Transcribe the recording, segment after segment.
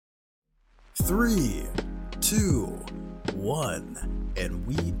3, 2, 1, and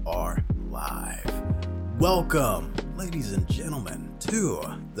we are live. Welcome, ladies and gentlemen, to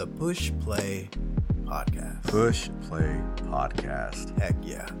the Push Play Podcast. Push Play Podcast. Heck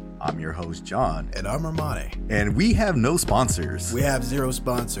yeah. I'm your host, John. And I'm Armani. And we have no sponsors. We have 0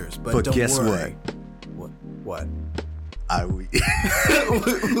 sponsors, but don't guess worry. What? I was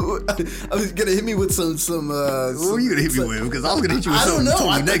gonna hit me with some. What were you gonna hit me with? Because I was gonna hit you with something totally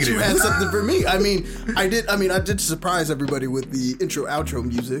I negative. thought you had something for me. I did surprise everybody with the intro outro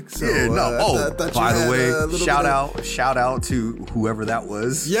music. So, yeah, no. By the way, shout out to whoever that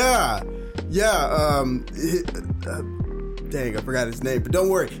was. Yeah. Dang, I forgot his name, but don't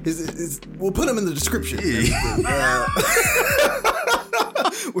worry. We'll put him in the description.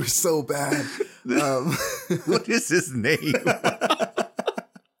 We're so bad. What is his name?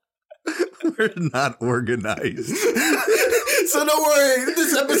 We're not organized. So don't worry.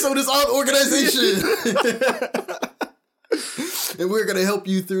 This episode is on organization. And we're going to help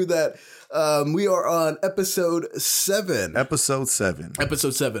you through that. We are on episode 7. Episode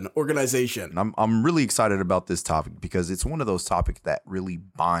 7, organization. I'm really excited about this topic because it's one of those topics that really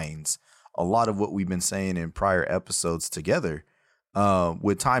binds a lot of what we've been saying in prior episodes together.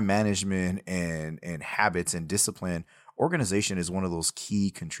 With time management and habits and discipline, organization is one of those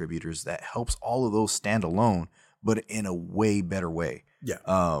key contributors that helps all of those stand alone, but in a way better way. Yeah.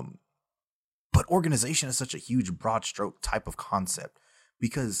 But organization is such a huge broad stroke type of concept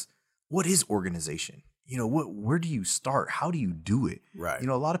because what is organization? Where do you start? How do you do it? Right.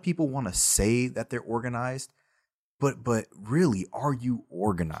 A lot of people want to say that they're organized, but really, are you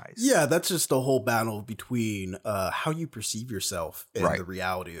organized? Yeah, that's just the whole battle between how you perceive yourself and right. the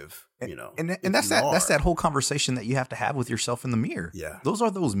reality of, And that's that whole conversation that you have to have with yourself in the mirror. Yeah. Those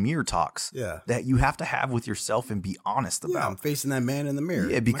are those mirror talks that you have to have with yourself and be honest about. Yeah, I'm facing that man in the mirror.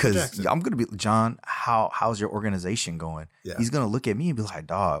 Yeah, because I'm going to be, John, how's your organization going? Yeah. He's going to look at me and be like,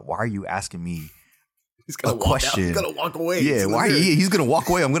 dog, why are you asking me He's gonna question? He's going to walk away. Yeah, he's going to walk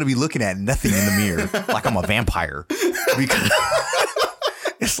away. I'm going to be looking at nothing in the mirror like I'm a vampire. Because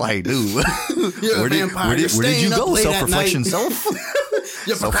it's like, dude, where did you go? Self-reflection self?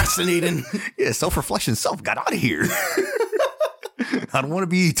 You're procrastinating. Yeah, self-reflection self. Got out of here. I don't want to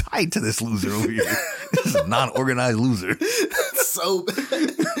be tied to this loser over here. This is a non-organized loser. So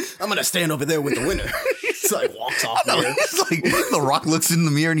I'm going to stand over there with the winner. It's like walks off there. It's like The Rock looks in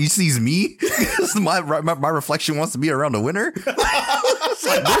the mirror and he sees me. my reflection wants to be around the winner. He's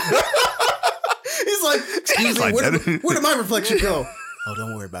like, excuse me, where did my reflection go? Oh,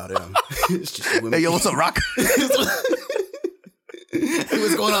 don't worry about it. It's just a woman. Hey, yo, what's up, Rock? Hey,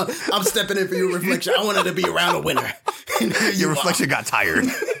 what's going on? I'm stepping in for your reflection. I wanted to be around a winner. Your reflection got tired.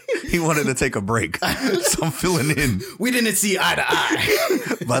 He wanted to take a break. So I'm filling in. We didn't see eye to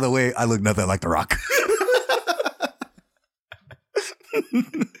eye. By the way, I look nothing like The Rock.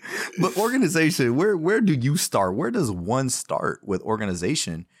 But organization, where do you start? Where does one start with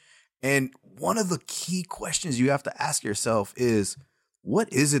organization? And one of the key questions you have to ask yourself is,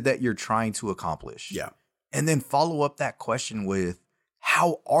 what is it that you're trying to accomplish? Yeah. And then follow up that question with,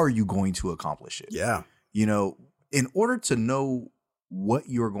 how are you going to accomplish it? Yeah. In order to know what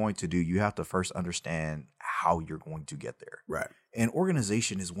you're going to do, you have to first understand how you're going to get there. Right. And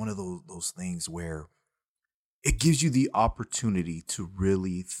organization is one of those things where it gives you the opportunity to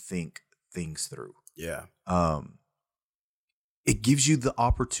really think things through. Yeah. It gives you the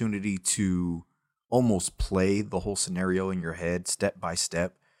opportunity to almost play the whole scenario in your head step by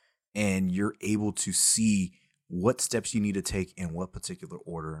step, and you're able to see what steps you need to take in what particular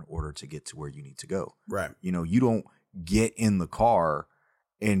order in order to get to where you need to go. Right. You don't get in the car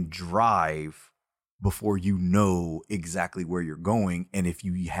and drive before you know exactly where you're going and if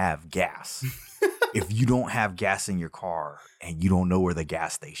you have gas. If you don't have gas in your car and you don't know where the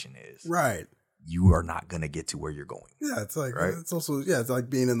gas station is. Right. You are not going to get to where you're going. Yeah, it's like, right? It's also, it's like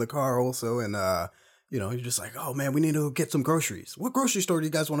being in the car also. And, you're just like, oh man, we need to get some groceries. What grocery store do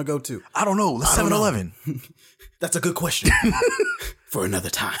you guys want to go to? I don't know. Let's 7-Eleven. That's a good question for another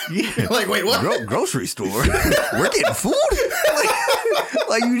time. Yeah. Like, wait, what? Grocery store? We're getting food?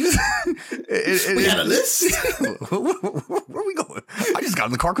 Like you just... we got a list? Where are we going? I just got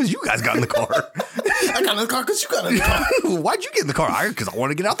in the car because you guys got in the car. I got in the car because you got in the car. Why'd you get in the car? Because I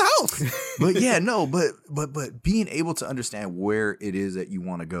want to get out the house. But yeah, no, but being able to understand where it is that you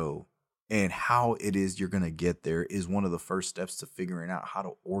want to go and how it is you're going to get there is one of the first steps to figuring out how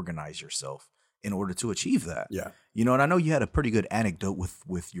to organize yourself in order to achieve that. Yeah. And I know you had a pretty good anecdote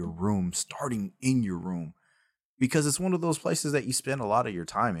with your room, starting in your room. because it's one of those places that you spend a lot of your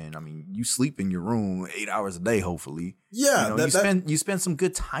time in. I mean, you sleep in your room 8 hours a day, hopefully. Yeah, you spend some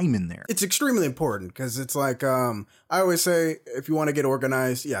good time in there. It's extremely important because it's like I always say, if you want to get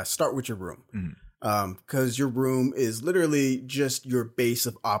organized, start with your room. Because your room is literally just your base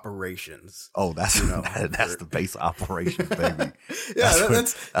of operations. Oh, that's that's the base of operations, baby.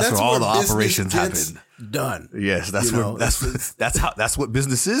 That's where all the operations happen. Done. Yes, that's what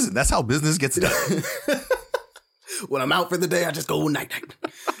business is, and that's how business gets done. When I'm out for the day, I just go night.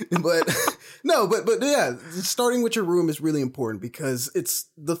 But starting with your room is really important because it's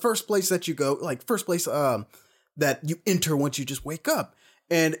the first place that you go, like that you enter once you just wake up.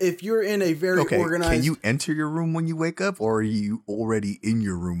 And if you're in a very organized... Can you enter your room when you wake up, or are you already in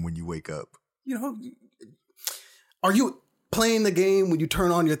your room when you wake up? Are you playing the game when you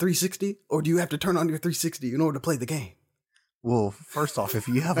turn on your 360, or do you have to turn on your 360 in order to play the game? Well, first off, if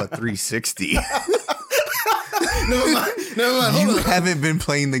you have a 360... Never mind. You haven't been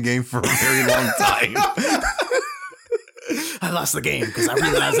playing the game for a very long time. I lost the game because I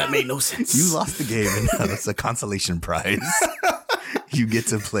realized that made no sense. You lost the game, and it's a consolation prize. You get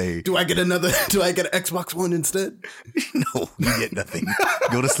to play. Do I get an Xbox One instead? No, you get nothing.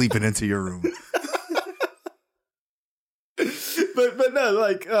 Go to sleep and enter your room. But no,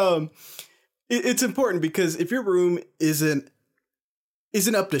 like it's important because if your room isn't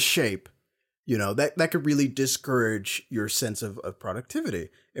up to shape, that could really discourage your sense of productivity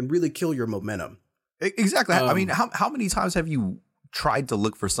and really kill your momentum. Exactly. I mean, how many times have you tried to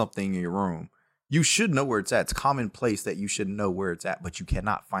look for something in your room? You should know where it's at. It's commonplace that you should know where it's at, but you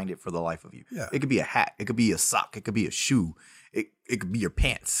cannot find it for the life of you. Yeah. It could be a hat. It could be a sock. It could be a shoe. It could be your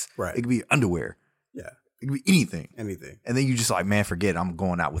pants. Right. It could be your underwear. Yeah. It could be anything. Anything. And then you just like, man, forget it. I'm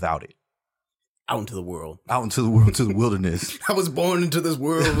going out without it. Out into the world. Out into the world, to the wilderness. I was born into this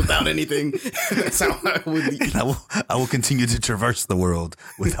world without anything. That's how I would be. And I will continue to traverse the world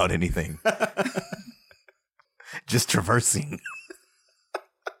without anything. Just traversing.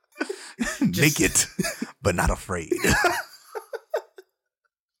 Naked, but not afraid.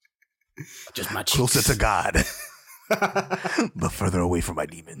 Just my cheeks. Closer to God, but further away from my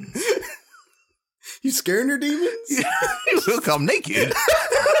demons. You scaring your demons? Look, I'm naked.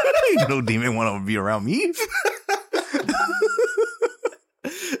 No demon want to be around me.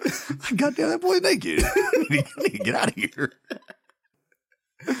 Goddamn, that boy naked. Get out of here.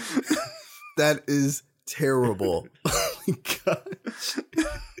 That is terrible. Oh my gosh.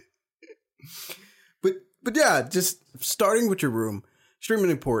 But yeah, just starting with your room,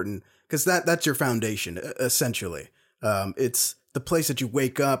 extremely important because that's your foundation, essentially. It's the place that you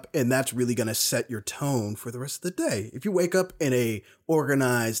wake up, and that's really going to set your tone for the rest of the day. If you wake up in a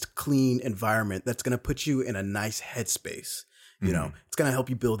organized, clean environment, that's going to put you in a nice headspace. It's going to help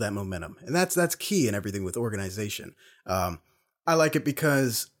you build that momentum. And that's key in everything with organization. I like it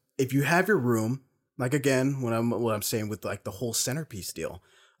because if you have your room, like again, what I'm saying with like the whole centerpiece deal,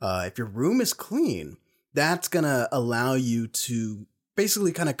 if your room is clean, that's going to allow you to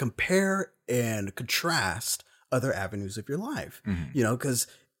basically kind of compare and contrast other avenues of your life, because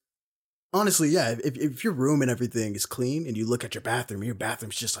honestly, yeah, if your room and everything is clean and you look at your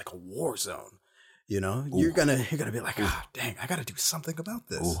bathroom's just like a war zone, you're gonna be like, dang, I got to do something about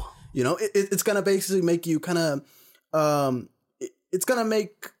this. Ooh. It's going to basically make you kind of, it's going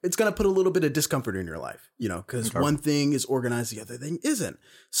to put a little bit of discomfort in your life, because one thing is organized, the other thing isn't.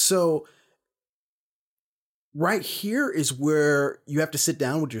 So right here is where you have to sit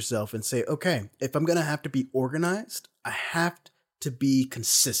down with yourself and say, okay, if I'm going to have to be organized, I have to be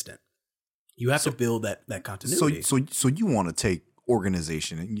consistent. You have to build that continuity. So you want to take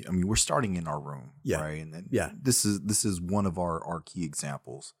organization. I mean, we're starting in our room, right? And then this is one of our key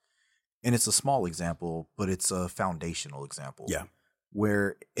examples, and it's a small example, but it's a foundational example. Yeah.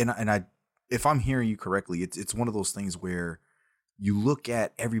 Where, and I, if I'm hearing you correctly, it's one of those things where you look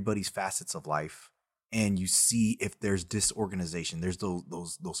at everybody's facets of life, and you see if there's disorganization. There's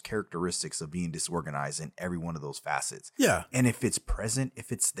those characteristics of being disorganized in every one of those facets. Yeah. And if it's present,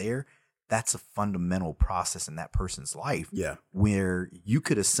 if it's there, that's a fundamental process in that person's life. Yeah. Where you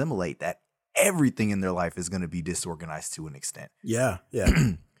could assimilate that everything in their life is going to be disorganized to an extent. Yeah. Yeah.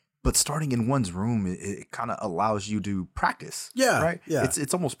 But starting in one's room, it kind of allows you to practice. Yeah. Right. Yeah.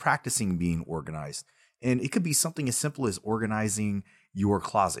 It's almost practicing being organized. And it could be something as simple as organizing your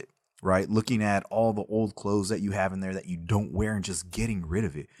closet. Right. Looking at all the old clothes that you have in there that you don't wear and just getting rid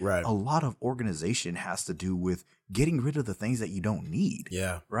of it. Right. A lot of organization has to do with getting rid of the things that you don't need.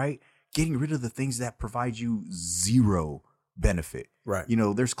 Yeah. Right. Getting rid of the things that provide you zero benefit. Right.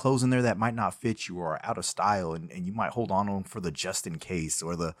 There's clothes in there that might not fit you or are out of style and you might hold on to them for the just in case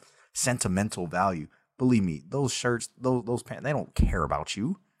or the sentimental value. believe me, those shirts, those pants, they don't care about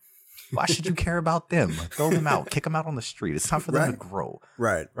you. Why should you care about them? Throw them out. Kick them out on the street. It's time for them to grow.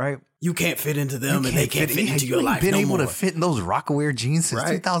 Right. Right. You can't fit into them, and they can't fit into your life. Been able to fit in those Rocawear jeans since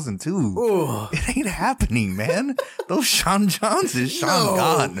 2002. Ooh. It ain't happening, man. Those Sean Johns is Sean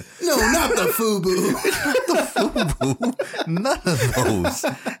gone. No, not the FUBU. The FUBU. None of those.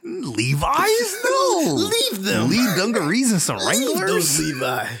 Levi's? No. Leave them. Lee dungarees and some Wranglers? Leave those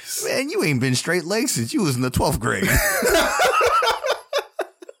Levi's. Man, you ain't been straight legged since you was in the 12th grade.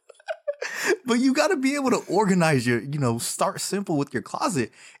 But you got to be able to organize start simple with your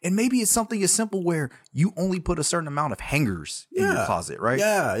closet. And maybe it's something as simple where you only put a certain amount of hangers in your closet, right?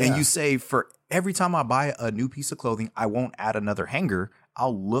 Yeah. And you say, for every time I buy a new piece of clothing, I won't add another hanger.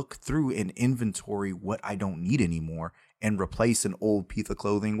 I'll look through and inventory what I don't need anymore and replace an old piece of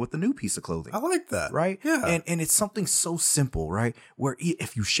clothing with a new piece of clothing. I like that. Right? Yeah. And it's something so simple, right? Where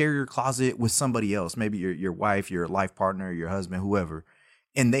if you share your closet with somebody else, maybe your wife, your life partner, your husband, whoever,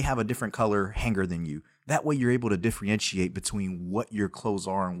 and they have a different color hanger than you. That way you're able to differentiate between what your clothes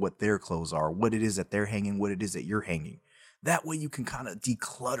are and what their clothes are, what it is that they're hanging, what it is that you're hanging. That way you can kind of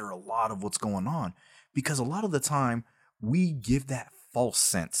declutter a lot of what's going on, because a lot of the time we give that false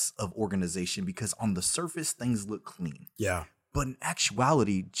sense of organization because on the surface, things look clean. Yeah. But in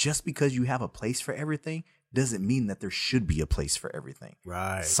actuality, just because you have a place for everything doesn't mean that there should be a place for everything.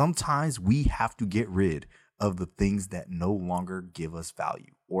 Right. Sometimes we have to get rid of the things that no longer give us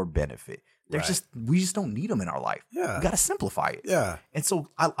value or benefit. We just don't need them in our life. Yeah. We got to simplify it. Yeah. And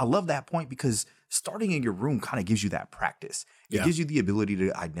so I love that point, because starting in your room kind of gives you that practice. It gives you the ability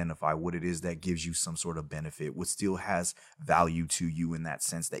to identify what it is that gives you some sort of benefit, what still has value to you in that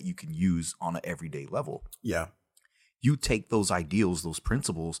sense that you can use on an everyday level. Yeah. You take those ideals, those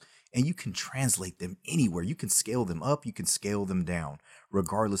principles, and you can translate them anywhere. You can scale them up, you can scale them down,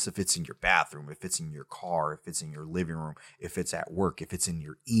 regardless if it's in your bathroom, if it's in your car, if it's in your living room, if it's at work, if it's in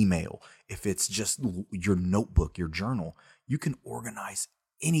your email, if it's just your notebook, your journal. You can organize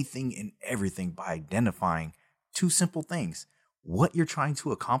anything and everything by identifying two simple things: what you're trying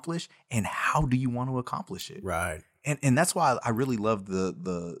to accomplish and how do you want to accomplish it. Right. And that's why I really love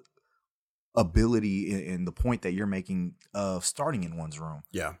the ability and the point that you're making of starting in one's room.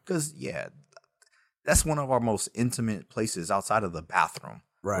 Yeah. Because, that's one of our most intimate places outside of the bathroom,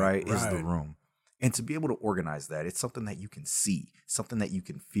 right? Is the room. And to be able to organize that, it's something that you can see, something that you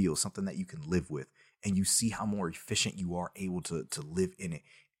can feel, something that you can live with. And you see how more efficient you are able to live in it.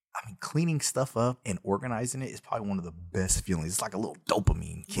 I mean, cleaning stuff up and organizing it is probably one of the best feelings. It's like a little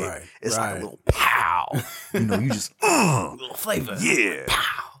dopamine kick. Right. It's like a little pow. You just, a little flavor. Yeah.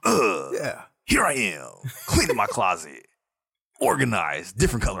 Pow. Yeah. Here I am, cleaning my closet, organized,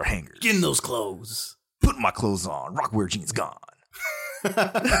 different color hangers, Getting those clothes. putting my clothes on, Rocawear jeans gone.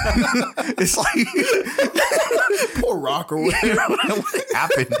 It's like Poor Rocawear. what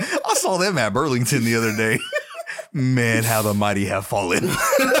happened? I saw them at Burlington the other day. Man, how the mighty have fallen.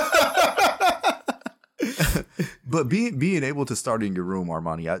 But being able to start in your room,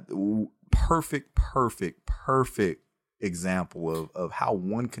 Armani, perfect example of how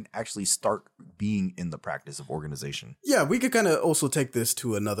one can actually start being in the practice of organization. Yeah, we could kind of also take this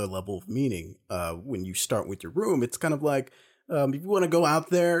to another level of meaning. When you start with your room, it's kind of like if you want to go out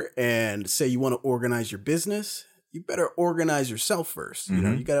there and say you want to organize your business, you better organize yourself first. You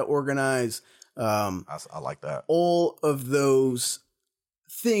know, you got to organize. I like that. All of those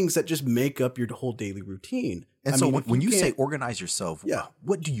things that just make up your whole daily routine. And so when you say organize yourself,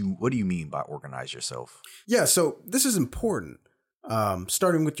 what do you mean by organize yourself? Yeah, so this is important,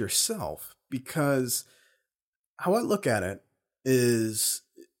 starting with yourself, because how I look at it is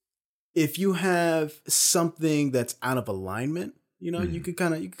if you have something that's out of alignment, you can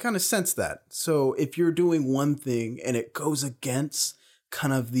kind of sense that. So if you're doing one thing and it goes against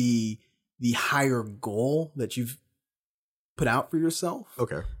kind of the higher goal that you've put out for yourself.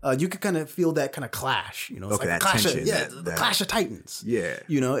 Okay. You could kind of feel that kind of clash, it's okay, like that tension, the clash of titans. Yeah.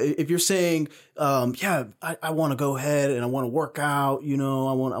 If you're saying, I want to go ahead and I want to work out, I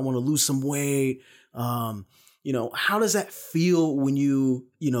want to lose some weight. How does that feel when you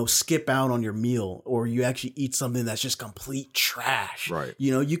skip out on your meal or you actually eat something that's just complete trash? Right.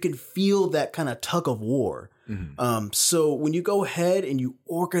 You can feel that kind of tug of war. Mm-hmm. So when you go ahead and you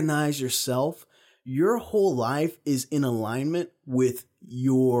organize yourself, your whole life is in alignment with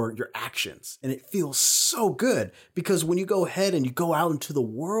your actions. And it feels so good because when you go ahead and you go out into the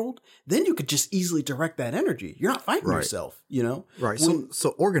world, then you could just easily direct that energy. You're not fighting yourself, Right.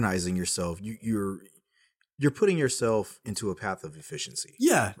 So organizing yourself, you're putting yourself into a path of efficiency.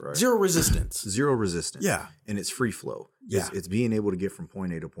 Yeah. Right? Zero resistance. Zero resistance. Yeah. And it's free flow. Yeah. It's being able to get from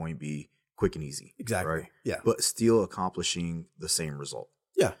point A to point B quick and easy. Exactly. Right? Yeah. But still accomplishing the same result.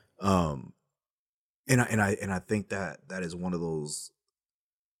 Yeah. And I think that is one of those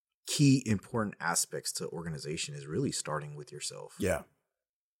key important aspects to organization is really starting with yourself. Yeah.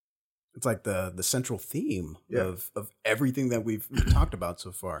 It's like the central theme of everything that we've talked about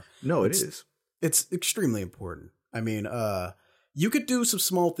so far. No, it is. It's extremely important. I mean, you could do some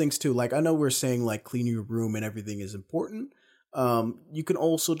small things too. Like I know we're saying like cleaning your room and everything is important. You can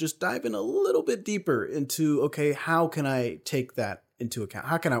also just dive in a little bit deeper into, okay, how can I take that into account?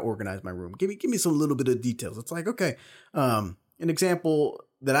 How can I organize my room? Give me some little bit of details. It's like, okay, an example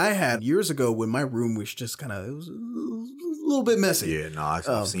that I had years ago when my room was just it was a little bit messy. Yeah, no,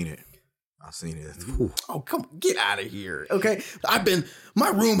 I've seen it. I've seen it. Ooh. Oh, come on, get out of here. Okay. My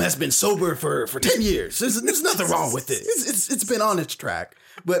room has been sober for 10 years. There's nothing wrong with it. It's been on its track.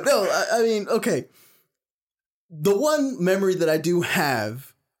 But no, I mean, okay. The one memory that I do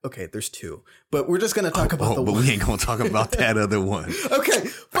have, okay, there's two, but we're just going to talk about the one. But we ain't going to talk about that other one. Okay,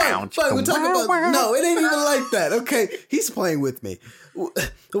 fine. We'll talk about, no, it ain't even like that. Okay. He's playing with me.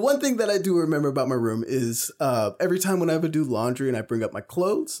 The one thing that I do remember about my room is every time when I would do laundry and I bring up my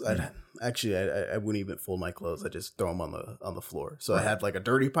clothes, I wouldn't even fold my clothes. I just throw them on the floor. So I had like a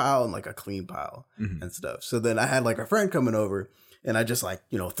dirty pile and like a clean pile and stuff. So then I had like a friend coming over and I just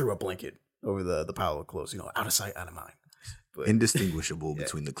threw a blanket over the pile of clothes, out of sight, out of mind. But, indistinguishable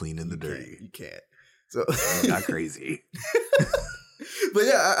between the clean and the dirty. You can't. So not crazy. But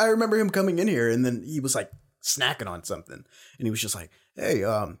yeah, I remember him coming in here and then he was like snacking on something and he was just like, "Hey,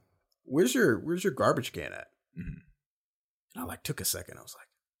 where's your garbage can at?" And I took a second. I was like,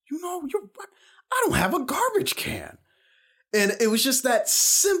 I don't have a garbage can. And it was just that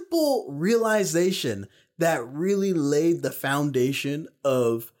simple realization that really laid the foundation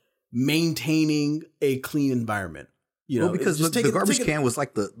of maintaining a clean environment. Because the garbage can was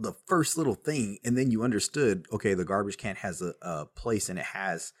like the first little thing. And then you understood, okay, the garbage can has a place and it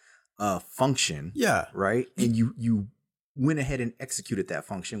has a function. Yeah. Right. And you went ahead and executed that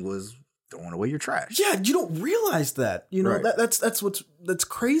function was throwing away your trash. Yeah, you don't realize that. Right. That's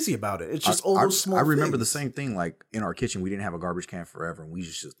crazy about it. It's just all those small I remember things. the same thing, like in our kitchen, we didn't have a garbage can forever and we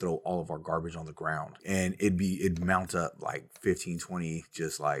just throw all of our garbage on the ground. And it'd mount up like 15, 20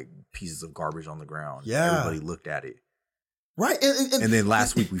 just like pieces of garbage on the ground. Yeah. Everybody looked at it. Right. And then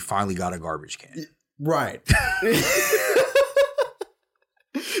last week we finally got a garbage can. Right.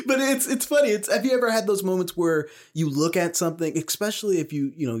 But it's funny. Have you ever had those moments where you look at something, especially if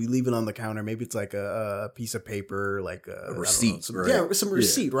you leave it on the counter? Maybe it's like a piece of paper, like a receipt, some, right? Yeah, some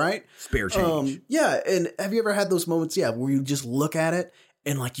receipt, right? Spare change. Yeah. And have you ever had those moments? Yeah, where you just look at it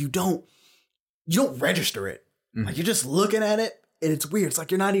and like you don't register it. Mm-hmm. Like you're just looking at it. And it's weird. It's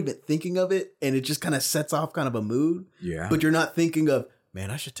like you're not even thinking of it. And it just kind of sets off kind of a mood. Yeah. But you're not thinking of, man,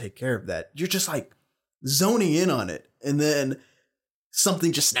 I should take care of that. You're just like zoning in on it. And then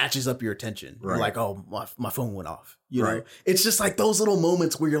something just snatches up your attention. Right. You're like, oh, my phone went off. You know? It's just like those little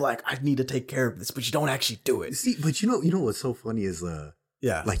moments where you're like, I need to take care of this, but you don't actually do it. See, but you know what's so funny is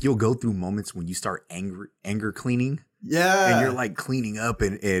like you'll go through moments when you start anger cleaning. Yeah. And you're like cleaning up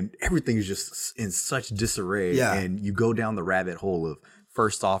and everything is just in such disarray. Yeah. And you go down the rabbit hole of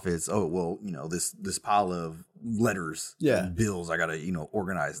first off it's, this pile of letters and bills. I got to,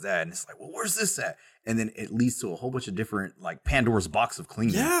 organize that. And it's like, well, where's this at? And then it leads to a whole bunch of different like Pandora's box of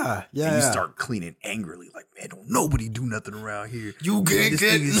cleaning. Yeah. Yeah. And you start cleaning angrily. Like, man, don't nobody do nothing around here. You can't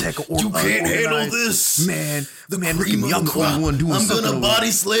handle this. Man, cream of the crop. I'm going to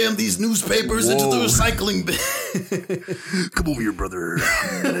body slam these newspapers into the recycling bin. Come over here, brother.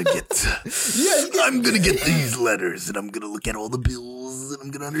 I'm going to get these letters and I'm going to look at all the bills and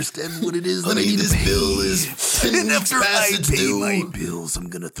I'm going to understand what it is that I need to pay. Bill is 10 and weeks after past I its pay due. my bills, I'm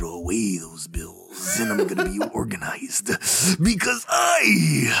going to throw away those bills. And I'm going to be organized because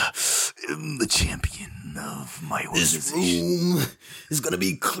I am the champion of my organization. This room is going to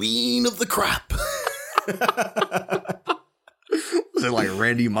be clean of the crap. Was it like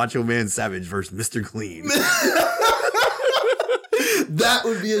Randy Macho Man Savage versus Mr. Clean? That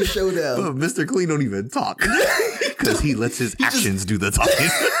would be a showdown. But Mr. Clean don't even talk because he lets his actions do the talking.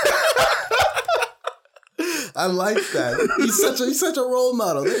 I like that. He's such a role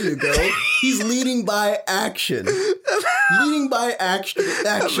model. There you go. He's leading by action. Leading by action,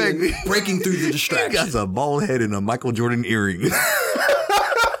 breaking through the distraction. He got a bald head and a Michael Jordan earring.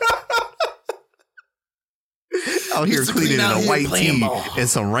 Out here cleaning in a white tee and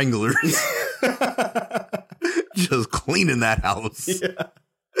some Wranglers. Just cleaning that house. Yeah.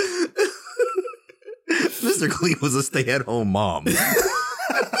 Mr. Clean was a stay-at-home mom.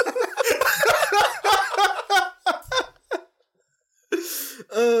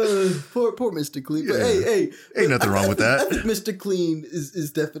 poor Mr. Clean. But hey, ain't nothing wrong with that. I think Mr. Clean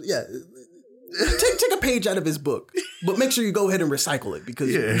is definitely, Take a page out of his book, but make sure you go ahead and recycle it because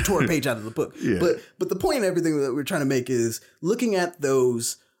you tore a page out of the book. Yeah. But the point of everything that we're trying to make is looking at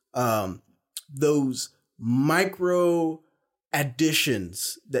those micro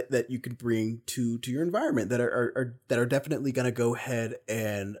additions that you can bring to your environment that are definitely going to go ahead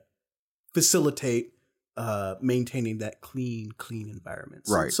and facilitate maintaining that clean environment.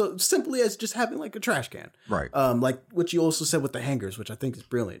 Right. So simply as just having like a trash can. Right. Like what you also said with the hangers, which I think is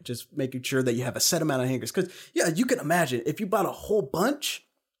brilliant. Just making sure that you have a set amount of hangers. Because you can imagine if you bought a whole bunch,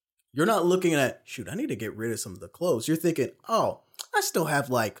 you're not looking at, shoot, I need to get rid of some of the clothes. You're thinking, oh, I still have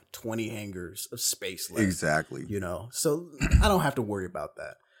like 20 hangers of space left. Exactly. So I don't have to worry about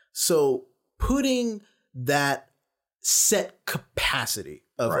that. So putting that set capacity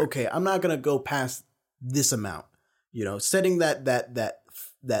of, okay, I'm not going to go past this amount, setting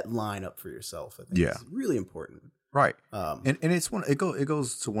that line up for yourself, I think is really important. Right. And it's it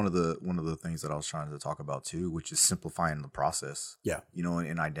goes to one of the things that I was trying to talk about too, which is simplifying the process. Yeah.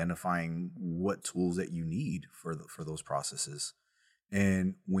 And identifying what tools that you need for those processes.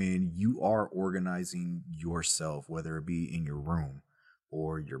 And when you are organizing yourself, whether it be in your room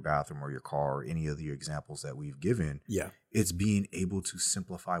or your bathroom or your car, or any of the examples that we've given, it's being able to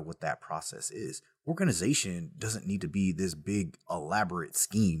simplify what that process is. Organization doesn't need to be this big elaborate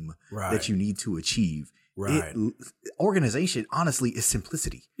scheme that you need to achieve. Right. Organization, honestly, is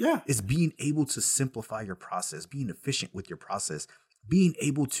simplicity. Yeah. It's being able to simplify your process, being efficient with your process, being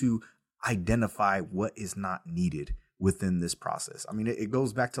able to identify what is not needed within this process. I mean, it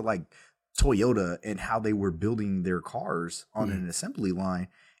goes back to like Toyota and how they were building their cars on an assembly line,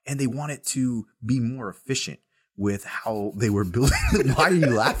 and they wanted to be more efficient with how they were building. Why are you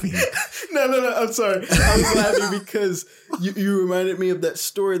laughing? No, I'm sorry. I was laughing because you reminded me of that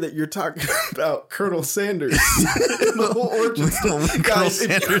story that you're talking about, Colonel Sanders. The whole origin story. Colonel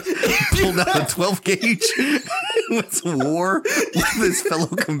Sanders pulled out a 12 gauge went to war with his fellow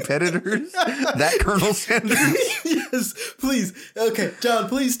competitors. That Colonel Sanders. Yes, please. Okay, John,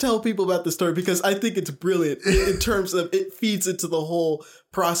 please tell people about the story because I think it's brilliant in terms of it feeds into the whole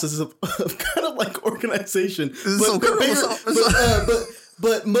process of kind of like organization.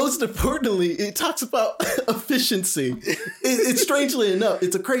 But most importantly, it talks about efficiency. It's strangely enough,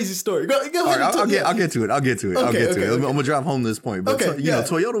 it's a crazy story. Go ahead. Right, I'll get to it. I'm gonna drive home this point. But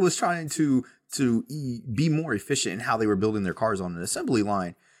Toyota was trying to be more efficient in how they were building their cars on an assembly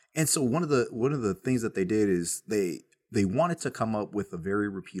line. And so one of the things that they did is they wanted to come up with a very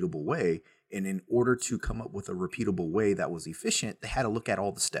repeatable way. And in order to come up with a repeatable way that was efficient, they had to look at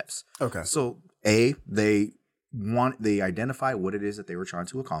all the steps. Okay. So they identified what it is that they were trying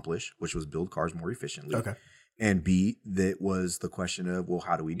to accomplish, which was build cars more efficiently. Okay. And B, that was the question of, well,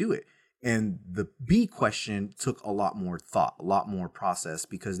 how do we do it? And the B question took a lot more thought, a lot more process,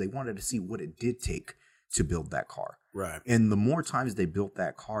 because they wanted to see what it did take to build that car. Right. And the more times they built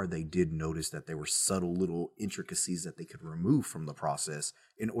that car, they did notice that there were subtle little intricacies that they could remove from the process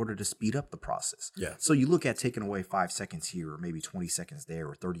in order to speed up the process. Yeah. So you look at taking away 5 seconds here, or maybe 20 seconds there,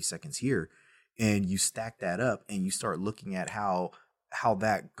 or 30 seconds here, and you stack that up and you start looking at how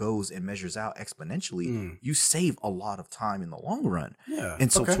that goes and measures out exponentially, you save a lot of time in the long run. Yeah.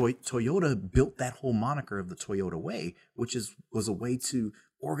 And so Toyota built that whole moniker of the Toyota way, which was a way to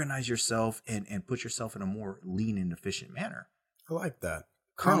organize yourself and put yourself in a more lean and efficient manner. I like that.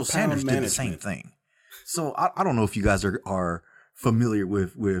 Colonel Sanders did the same thing. So I don't know if you guys are familiar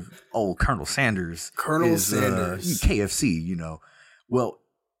with old Colonel Sanders. Colonel Sanders. KFC, Well,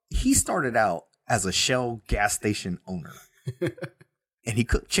 he started out as a Shell gas station owner. And he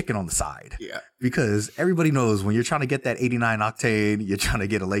cooked chicken on the side. Yeah. Because everybody knows when you're trying to get that 89 octane, you're trying to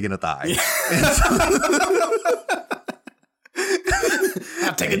get a leg and a thigh. Yeah.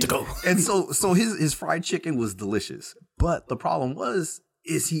 I'll take it to go. And so his fried chicken was delicious. But the problem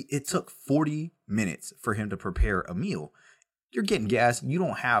it took 40 minutes for him to prepare a meal. You're getting gas. You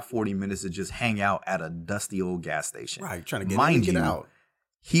don't have 40 minutes to just hang out at a dusty old gas station. Right. Trying to get out.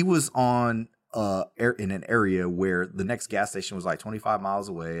 He was in an area where the next gas station was like 25 miles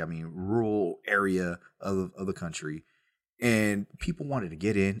away. I mean, rural area of the country. And people wanted to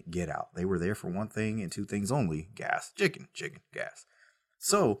get in, get out. They were there for one thing and two things only: gas, chicken, gas.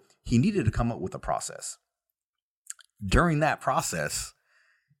 So he needed to come up with a process. During that process,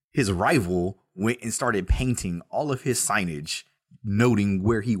 his rival went and started painting all of his signage, noting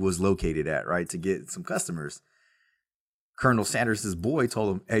where he was located at, right, to get some customers. Colonel Sanders' boy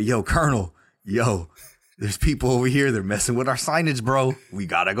told him, "Hey, yo, Colonel, there's people over here. They're messing with our signage, bro. We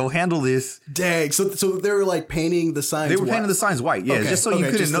gotta go handle this. Dang. So they were like painting the signs. They were painting the signs white, yeah, just so you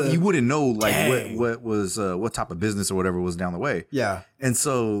couldn't know, you wouldn't know like what was what type of business or whatever was down the way. Yeah. And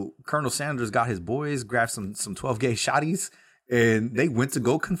so Colonel Sanders got his boys, grabbed some 12 gauge shotties, and they went to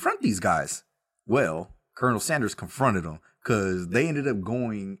go confront these guys. Well, Colonel Sanders confronted them because they ended up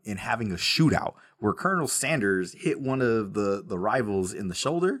going and having a shootout where Colonel Sanders hit one of the rivals in the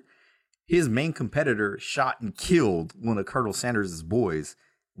shoulder. His main competitor shot and killed one of Colonel Sanders' boys,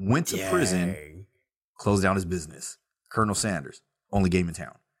 went to prison, closed down his business. Colonel Sanders, only game in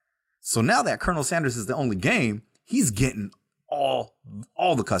town. So now that Colonel Sanders is the only game, he's getting all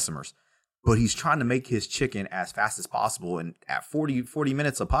the customers. But he's trying to make his chicken as fast as possible. And at 40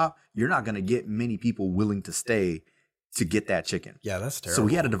 minutes a pop, you're not going to get many people willing to stay to get that chicken. Yeah, that's terrible. So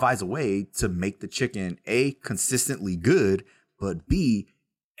he had to devise a way to make the chicken, A, consistently good, but B,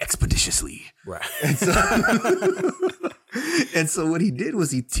 expeditiously. Right. And so what he did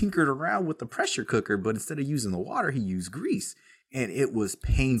was he tinkered around with the pressure cooker, but instead of using the water, he used grease. And it was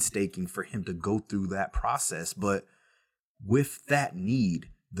painstaking for him to go through that process. But with that need,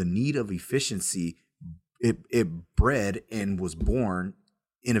 the need of efficiency, it bred and was born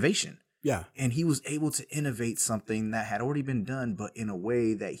innovation. Yeah. And he was able to innovate something that had already been done, but in a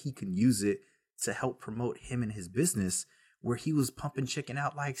way that he can use it to help promote him and his business, where he was pumping chicken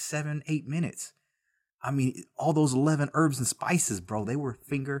out like 7-8 minutes. I mean, all those 11 herbs and spices, bro, they were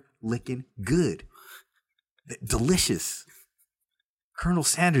finger licking good. Delicious. Colonel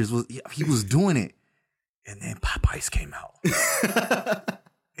Sanders was doing it. And then Popeyes came out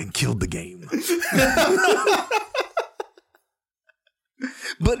and killed the game.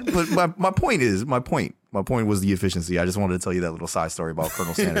 But my point was the efficiency. I just wanted to tell you that little side story about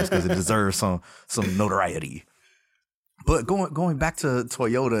Colonel Sanders because it deserves some notoriety. But going back to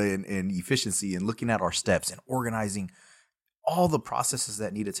Toyota and efficiency and looking at our steps and organizing all the processes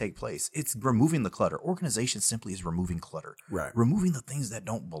that need to take place, it's removing the clutter. Organization simply is removing clutter, right? Removing the things that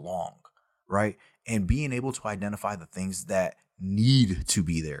don't belong, right? And being able to identify the things that need to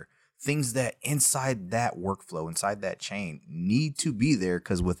be there. Things that inside that workflow, inside that chain need to be there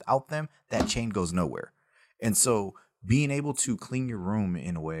because without them, that chain goes nowhere. And so being able to clean your room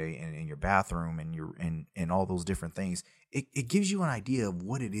in a way and in your bathroom and all those different things, it gives you an idea of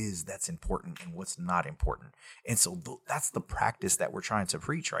what it is that's important and what's not important. And so that's the practice that we're trying to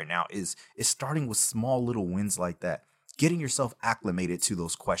preach right now is starting with small little wins like that. Getting yourself acclimated to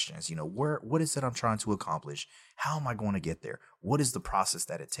those questions, what is it I'm trying to accomplish? How am I going to get there? What is the process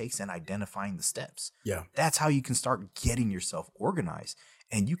that it takes and identifying the steps? Yeah. That's how you can start getting yourself organized,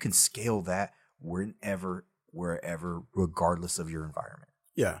 and you can scale that wherever, regardless of your environment.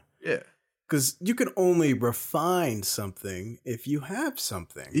 Yeah. Yeah. Because you can only refine something if you have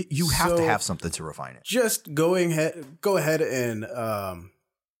something. You have to have something to refine it. Just go ahead and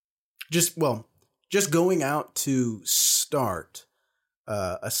just going out to start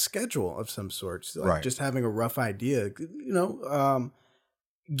a schedule of some sort, like right. Just having a rough idea,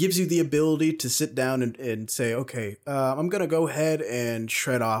 gives you the ability to sit down and say, okay, I'm going to go ahead and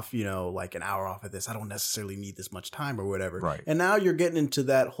shred off, like an hour off of this. I don't necessarily need this much time or whatever. Right. And now you're getting into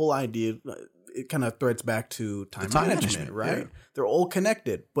that whole idea. It kind of threads back to time management, right? Yeah. They're all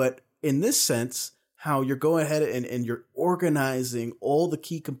connected. But in this sense, how you're going ahead and you're organizing all the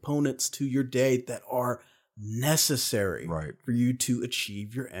key components to your day that are necessary for you to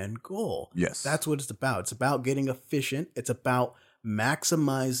achieve your end goal. Yes. That's what it's about. It's about getting efficient. It's about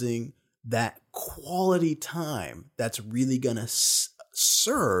maximizing that quality time that's really going to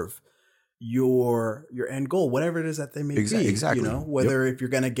serve your end goal, whatever it is that they may be. Exactly. Whether if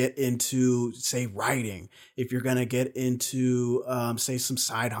you're going to get into, say, writing, if you're going to get into, say, some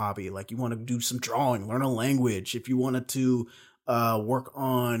side hobby, like you want to do some drawing, learn a language, if you wanted to work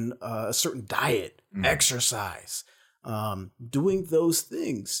on a certain diet, exercise, doing those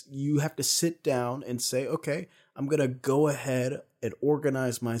things, you have to sit down and say, okay, I'm going to go ahead and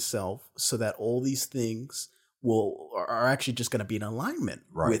organize myself so that all these things are actually just going to be in alignment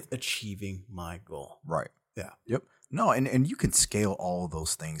with achieving my goal. Right. Yeah. Yep. No, and you can scale all of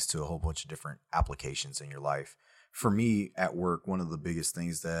those things to a whole bunch of different applications in your life. For me at work, one of the biggest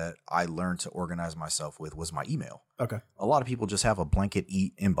things that I learned to organize myself with was my email. Okay. A lot of people just have a blanket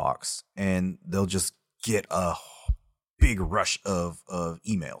inbox and they'll just get a big rush of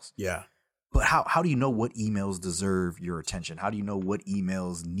emails. Yeah. But how do you know what emails deserve your attention? How do you know what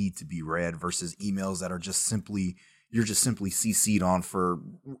emails need to be read versus emails that are just simply, you're just simply CC'd on for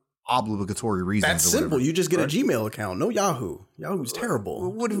obligatory reasons. That's simple. You just get a Gmail account. No Yahoo. Yahoo's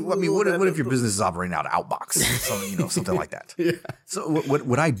terrible. What if your business is operating out of Outbox? Something like that. Yeah. So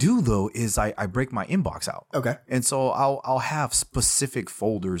what I do though is I break my inbox out. Okay. And so I'll have specific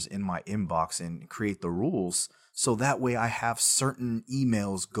folders in my inbox and create the rules. So that way I have certain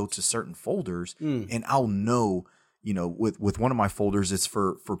emails go to certain folders and I'll know, with one of my folders, it's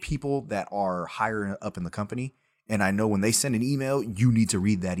for people that are higher up in the company. And I know when they send an email, you need to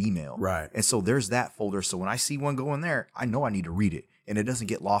read that email. Right. And so there's that folder. So when I see one go in there, I know I need to read it and it doesn't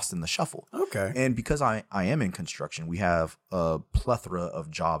get lost in the shuffle. Okay. And because I am in construction, we have a plethora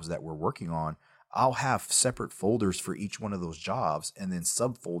of jobs that we're working on. I'll have separate folders for each one of those jobs and then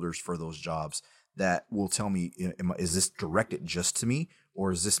subfolders for those jobs that will tell me, is this directed just to me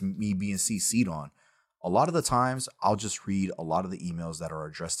or is this me being CC'd on? A lot of the times I'll just read a lot of the emails that are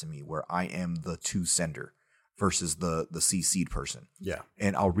addressed to me where I am the to sender versus the CC'd person. Yeah.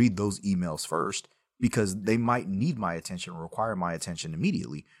 And I'll read those emails first because they might need my attention or require my attention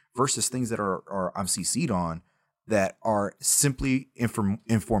immediately versus things that are I'm CC'd on that are simply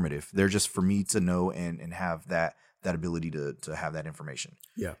informative. They're just for me to know and have that ability to have that information.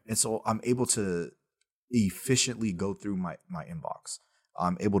 Yeah. And so I'm able to efficiently go through my inbox.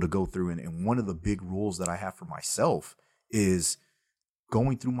 I'm able to go through and one of the big rules that I have for myself is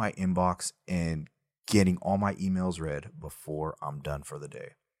going through my inbox and getting all my emails read before I'm done for the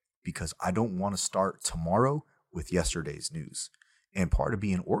day, because I don't want to start tomorrow with yesterday's news. And part of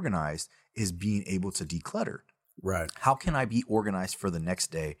being organized is being able to declutter. Right. How can I be organized for the next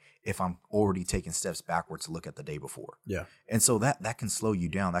day if I'm already taking steps backwards to look at the day before? Yeah. And so that can slow you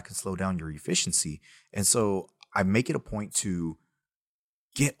down. That can slow down your efficiency. And so I make it a point to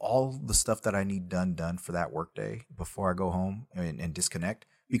get all the stuff that I need done for that workday before I go home and disconnect.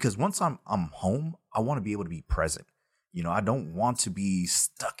 Because once I'm home, I want to be able to be present. I don't want to be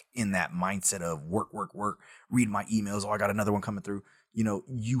stuck in that mindset of work, read my emails. Oh, I got another one coming through.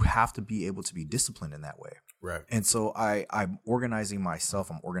 You have to be able to be disciplined in that way. Right. And so I'm organizing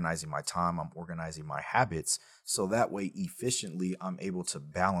myself. I'm organizing my time. I'm organizing my habits. So that way, efficiently, I'm able to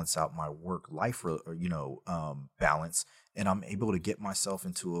balance out my work life, balance. And I'm able to get myself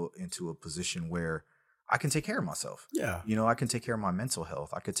into a position where I can take care of myself. Yeah. I can take care of my mental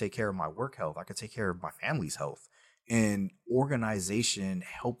health. I could take care of my work health. I could take care of my family's health. And organization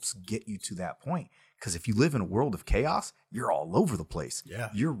helps get you to that point. Because if you live in a world of chaos, you're all over the place. Yeah.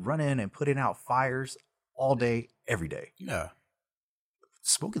 You're running and putting out fires all day, every day. Yeah.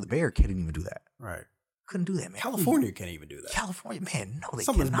 Smokey the Bear couldn't even do that. Right. Couldn't do that, man. California can't even do that. California, man, no, they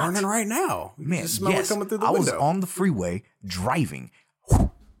Something's cannot. burning right now. Man, Just smell it coming through the I window. was on the freeway driving.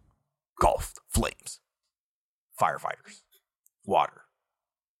 Golf, flames, firefighters, water,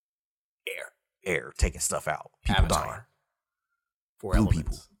 air, taking stuff out. People Avatar. dying. Four Blue elements.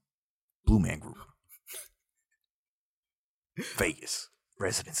 people. Blue Man Group. Vegas.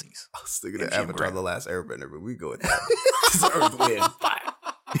 Residencies. I was thinking And of Jim Avatar: Grant. The Last Airbender, but we go with that. It's Earth, Wind, Fire.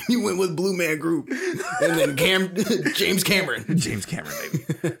 You went with Blue Man Group, and then James Cameron. James Cameron,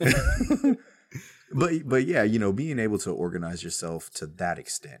 baby. But yeah, being able to organize yourself to that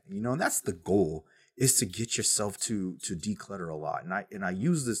extent, and that's the goal, is to get yourself to declutter a lot. And I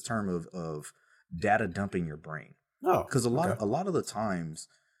use this term of data dumping your brain. Oh, Because a lot of the times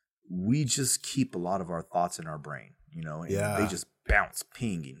we just keep a lot of our thoughts in our brain, and they just bounce,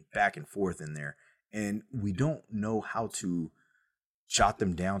 pinging back and forth in there. And we don't know how to jot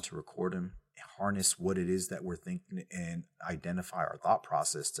them down, to record them, harness what it is that we're thinking, and identify our thought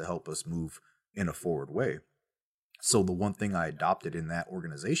process to help us move in a forward way. So the one thing I adopted in that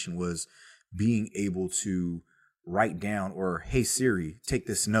organization was being able to write down, or, hey, Siri, take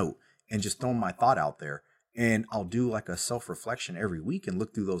this note, and just throw my thought out there. And I'll do like a self-reflection every week and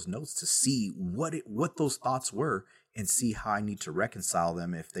look through those notes to see what those thoughts were and see how I need to reconcile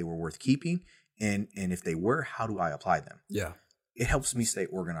them, if they were worth keeping. And if they were, how do I apply them? Yeah. It helps me stay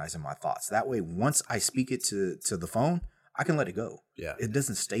organized in my thoughts. That way, once I speak it to the phone, I can let it go. Yeah. It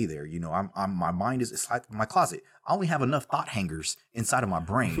doesn't stay there. My mind it's like my closet. I only have enough thought hangers inside of my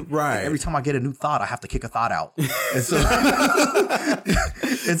brain. Right. And every time I get a new thought, I have to kick a thought out. And so,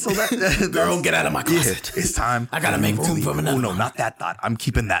 that Girl, get out of my closet. It's time. I gotta make room for another. Oh no, not that thought. I'm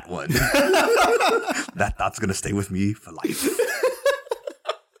keeping that one. That thought's gonna stay with me for life.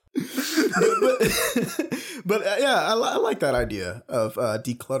 But I like that idea of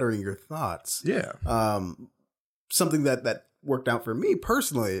decluttering your thoughts. Yeah. Something that worked out for me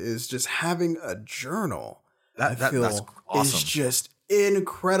personally is just having a journal. That's awesome. Is just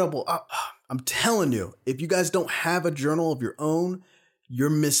incredible. I'm telling you, if you guys don't have a journal of your own, you're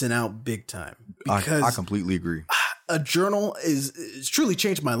missing out big time. Because I completely agree. a journal is truly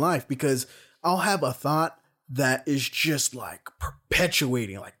changed my life, because I'll have a thought that is just like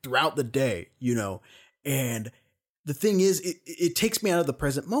perpetuating like throughout the day, and the thing is, it takes me out of the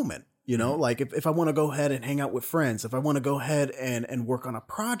present moment. Like if I want to go ahead and hang out with friends, if I want to go ahead and work on a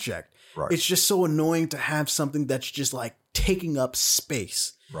project, it's just so annoying to have something that's just like taking up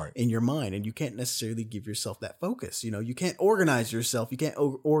space in your mind, and you can't necessarily give yourself that focus. You can't organize yourself. You can't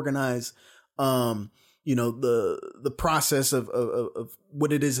organize, the process of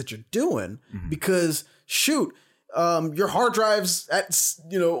what it is that you're doing, because shoot, your hard drive's at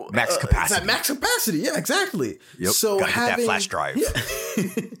max capacity. At max capacity. Yeah, exactly. Yep. So gotta get that flash drive. Yeah.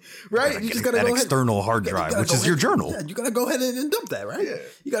 Right. You just gotta that go external ahead, hard drive, which is your journal. Yeah, you gotta go ahead and dump that, right? Yeah.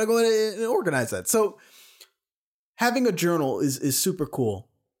 You gotta go ahead and organize that. So having a journal is super cool.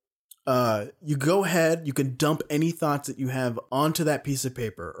 You go ahead, you can dump any thoughts that you have onto that piece of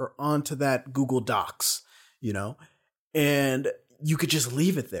paper or onto that Google Docs, and you could just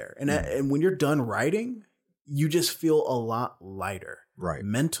leave it there. And when you're done writing, you just feel a lot lighter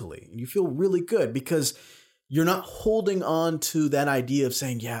mentally. And you feel really good, because you're not holding on to that idea of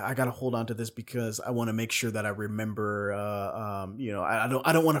saying, yeah, I got to hold on to this because I want to make sure that I remember, I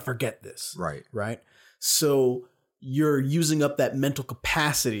don't want to forget this. Right. So you're using up that mental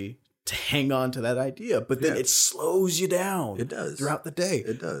capacity to hang on to that idea, but then it slows you down. It does throughout the day.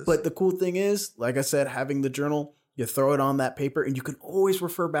 It does. But the cool thing is, like I said, having the journal, you throw it on that paper and you can always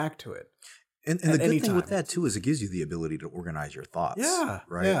refer back to it. And the good thing with that too is it gives you the ability to organize your thoughts. Yeah.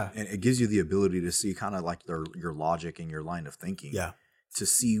 Right. Yeah. And it gives you the ability to see kind of like your logic and your line of thinking. Yeah. To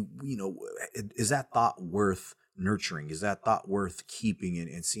see, is that thought worth nurturing? Is that thought worth keeping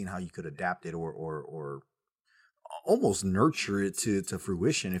and seeing how you could adapt it or almost nurture it to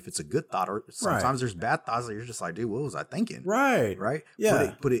fruition if it's a good thought, or sometimes there's bad thoughts that you're just like, dude, what was I thinking? Right.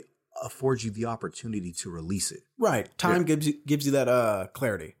 Yeah. But it affords you the opportunity to release it. Right. Time gives you that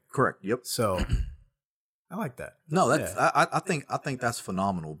clarity. Correct. Yep. So I like that. No, that's I think that's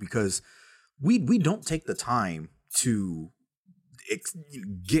phenomenal, because we don't take the time to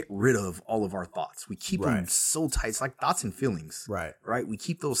get rid of all of our thoughts. We keep them so tight. It's like thoughts and feelings. Right. We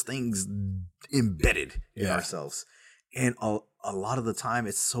keep those things embedded in ourselves. And a lot of the time,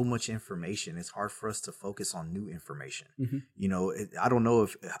 it's so much information. It's hard for us to focus on new information. Mm-hmm. I don't know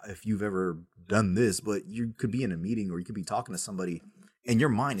if you've ever done this, but you could be in a meeting or you could be talking to somebody and your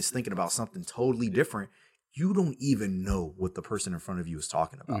mind is thinking about something totally different. You don't even know what the person in front of you is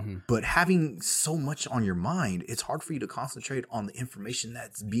talking about. Mm-hmm. But having so much on your mind, it's hard for you to concentrate on the information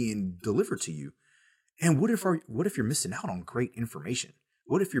that's being delivered to you. And what if you're missing out on great information?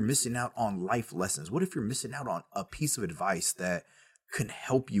 What if you're missing out on life lessons? What if you're missing out on a piece of advice that can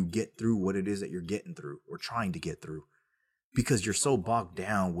help you get through what it is that you're getting through or trying to get through? Because you're so bogged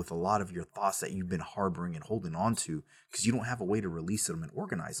down with a lot of your thoughts that you've been harboring and holding on to, because you don't have a way to release them and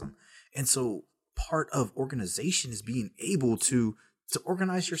organize them. And so part of organization is being able to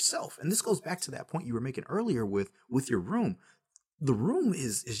organize yourself. And this goes back to that point you were making earlier with your room. The room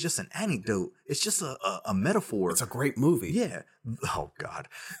is just an anecdote. It's just a metaphor. It's a great movie. Yeah. Oh God.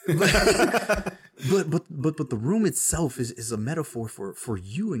 but the room itself is a metaphor for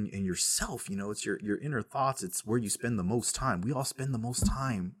you and yourself. It's your inner thoughts. It's where you spend the most time. We all spend the most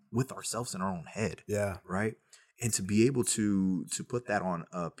time with ourselves in our own head. Yeah. Right. And to be able to put that on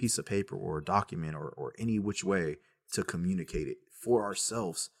a piece of paper or a document or any which way to communicate it for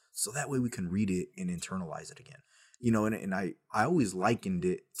ourselves, so that way we can read it and internalize it again. And I always likened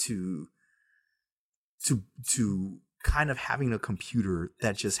it to kind of having a computer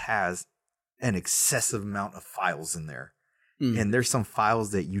that just has an excessive amount of files in there. And there's some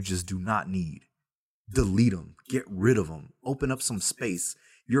files that you just do not need. Delete them, get rid of them, open up some space.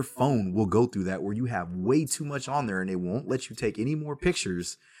 Your phone will go through that where you have way too much on there and it won't let you take any more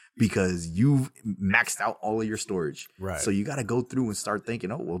pictures because you've maxed out all of your storage. Right. So you got to go through and start thinking,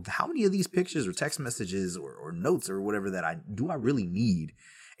 oh, well, how many of these pictures or text messages or notes or whatever that I really need?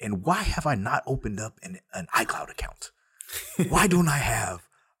 And why have I not opened up an iCloud account? Why don't I have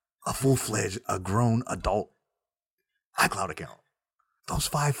a full-fledged, a grown adult iCloud account? Those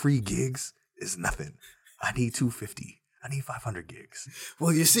 5 free gigs is nothing. I need 250. I need 500 gigs.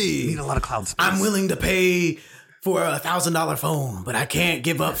 Well, you see, you need a lot of cloud space. I'm willing to pay for $1,000 phone, but I can't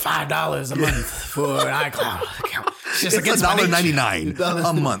give up $5 a month for an iCloud account. It's $1.99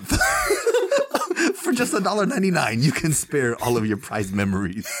 a month. For just $1.99, you can spare all of your prized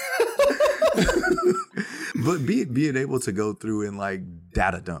memories. But being able to go through and like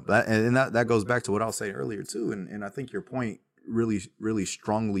data dump that goes back to what I was saying earlier too, and I think your point really, really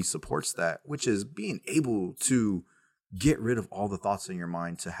strongly supports that, which is being able to get rid of all the thoughts in your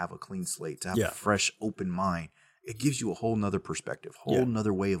mind, to have a clean slate, to have a fresh, open mind. it gives you a whole nother perspective, whole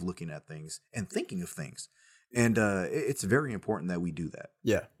nother way of looking at things and thinking of things. And it's very important that we do that.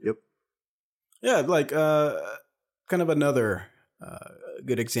 Yeah. Yep. Yeah, like kind of another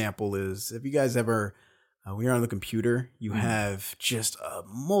good example is, if you guys ever, when you're on the computer, you have just a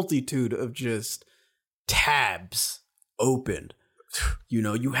multitude of just tabs opened. You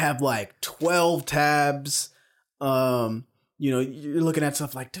know, you have like 12 tabs. You know, you're looking at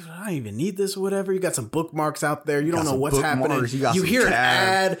stuff like, dude, I don't even need this or whatever. You got some bookmarks out there. You don't know what's happening. You hear an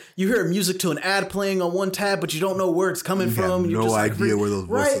ad. You hear music to an ad playing on one tab, but you don't know where it's coming from. You have no idea where those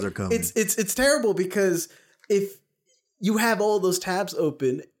voices are coming. It's terrible, because if you have all those tabs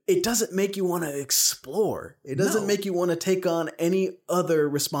open, it doesn't make you want to explore. It doesn't make you want to take on any other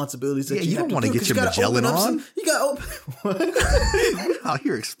responsibilities that you have don't want to get your Magellan on. You got out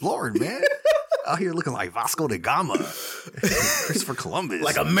here exploring, man. Out here looking like Vasco da Gama, Christopher Columbus,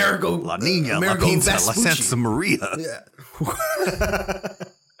 like Amerigo, La Nina, La Amerigo Pinta, La Vespucci. Santa Maria. Yeah.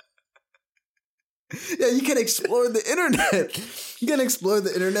 Yeah, you can explore the internet. You can explore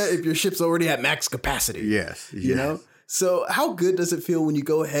the internet if your ship's already at max capacity. Yes. You know? So how good does it feel when you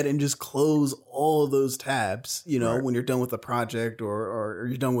go ahead and just close all of those tabs, you know, when you're done with a project or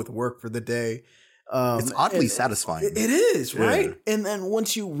you're done with work for the day? It's oddly satisfying. It is, right? Yeah. And then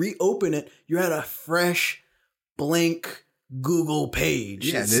once you reopen it, you're at a fresh, blank Google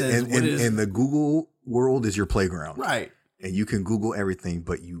page. Yeah, and the Google world is your playground. Right. And you can Google everything,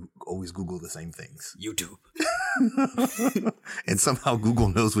 but you always Google the same things. YouTube. And somehow Google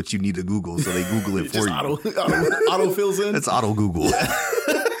knows what you need to Google, so they Google it for you. Auto fills in? It's auto Google.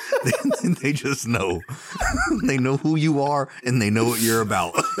 They just know. They know who you are, and they know what you're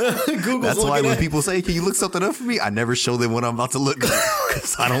about. That's why when people say, can you look something up for me? I never show them what I'm about to look up,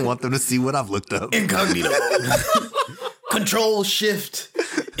 because I don't want them to see what I've looked up. Incognito. Control Shift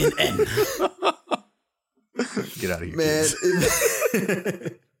and N. Get out of here, man.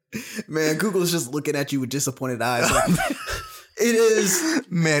 Man, Google's just looking at you with disappointed eyes. Like, it is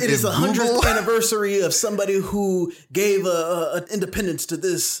the 100th anniversary of somebody who gave independence to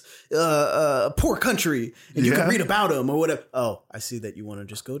this poor country, and you can read about them or whatever. Oh, I see that you want to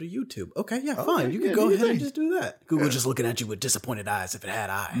just go to YouTube. Okay, fine. You can go ahead and just do that. Google just looking at you with disappointed eyes if it had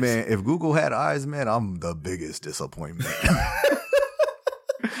eyes. Man, if Google had eyes, man, I'm the biggest disappointment.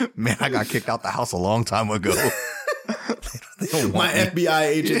 Man, I got kicked out the house a long time ago. My FBI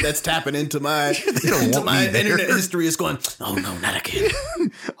agent that's tapping into my internet history is going, oh no, not again.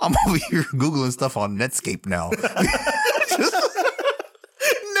 I'm over here Googling stuff on Netscape now.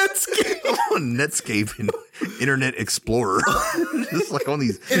 Netscape. I'm on Netscape and Internet Explorer. Just like on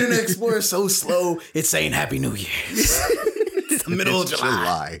these. Internet Explorer is so slow, it's saying Happy New Year. It's the middle of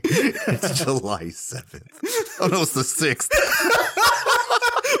July. It's July 7th. Oh no, it's the 6th.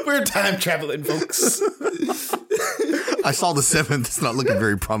 We're time traveling, folks. I saw the 7th. It's not looking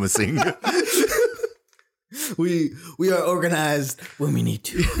very promising. We are organized when we need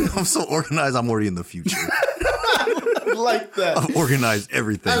to. I'm so organized, I'm already in the future. I like that. I've organized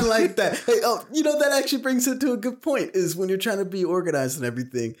everything. I like that. Hey, that actually brings it to a good point, is when you're trying to be organized and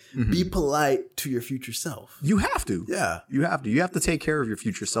everything, be polite to your future self. You have to. Yeah. You have to. You have to take care of your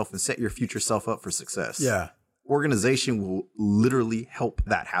future self and set your future self up for success. Yeah. Organization will literally help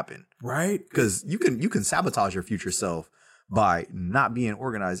that happen. Right? Because you can sabotage your future self by not being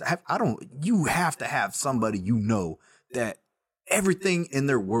organized. You have to have somebody that everything in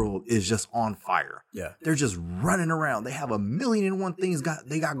their world is just on fire. Yeah. They're just running around. They have 1,000,001 things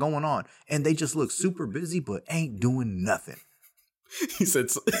they got going on, and they just look super busy but ain't doing nothing. He said,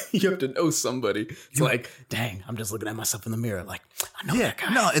 you have to know somebody. It's like, dang, I'm just looking at myself in the mirror. Like, I know that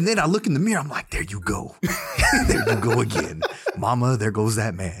guy. No, and then I look in the mirror. I'm like, there you go. There you go again. Mama, there goes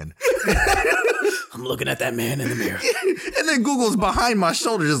that man. I'm looking at that man in the mirror. And then Google's behind my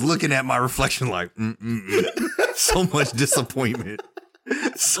shoulder just looking at my reflection like, So much disappointment.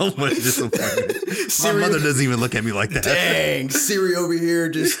 So much disappointment. My mother doesn't even look at me like that. Dang, Siri over here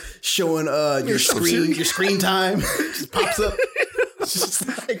just showing your screen time. Just pops up. Just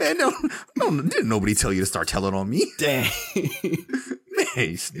like, man, didn't nobody tell you to start telling on me? Dang.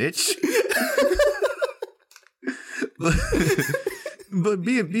 Man, snitch. But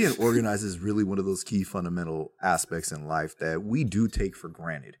being organized is really one of those key fundamental aspects in life that we do take for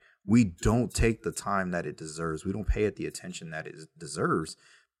granted. We don't take the time that it deserves. We don't pay it the attention that it deserves.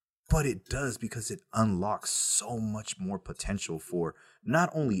 But it does, because it unlocks so much more potential for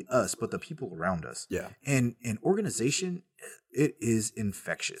not only us, but the people around us. Yeah. And organization, it is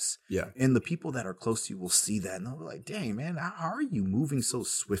infectious. Yeah. And the people that are close to you will see that and they'll be like, dang, man, how are you moving so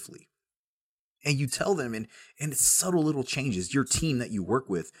swiftly? And you tell them, and it's subtle little changes. Your team that you work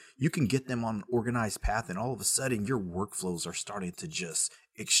with, you can get them on an organized path, and all of a sudden your workflows are starting to just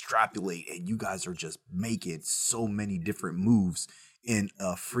extrapolate, and you guys are just making so many different moves in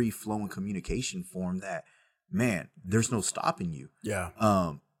a free flowing communication form that, man, there's no stopping you. Yeah.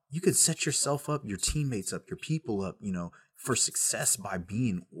 You could set yourself up, your teammates up, your people up, for success by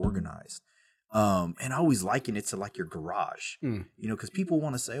being organized. And I always liken it to like your garage, because people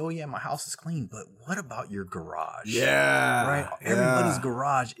want to say, oh yeah, my house is clean, but what about your garage? Yeah. Right. Everybody's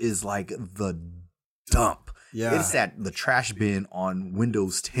garage is like the dump. Yeah. It's the trash bin on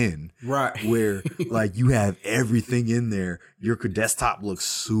Windows 10. Right. Where like you have everything in there. Your desktop looks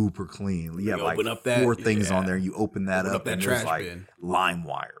super clean. You have like four things on there. You open that up and there's like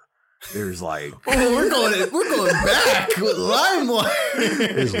LimeWire. There's like we're going back with LimeWire.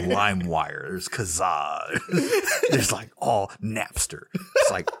 There's LimeWire. There's Kazaa. There's like all Napster. It's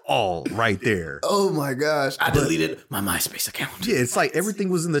like all right there. Oh my gosh! I deleted my MySpace account. Yeah, it's like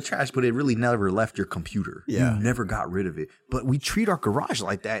everything was in the trash, but it really never left your computer. Yeah, you never got rid of it. But we treat our garage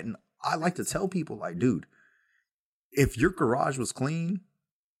like that, and I like to tell people, like, dude, if your garage was clean,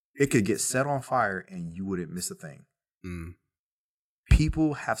 it could get set on fire and you wouldn't miss a thing.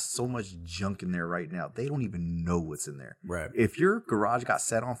 People have so much junk in there right now. They don't even know what's in there. Right. If your garage got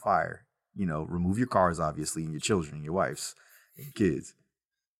set on fire, remove your cars, obviously, and your children, and your wives, and your kids.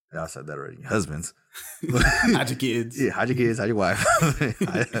 I said that already. Your husbands. Hide your kids. Yeah, hide your kids, hide your wife.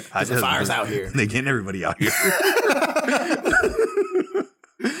 hide the fire's out here. They're getting everybody out here.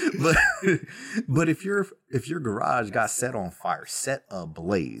 But if your garage got set on fire, set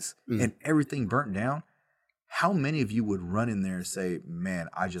ablaze, and everything burnt down, how many of you would run in there and say, man,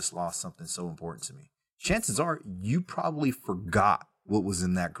 I just lost something so important to me? Chances are you probably forgot what was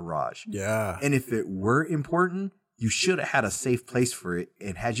in that garage. Yeah. And if it were important, you should have had a safe place for it.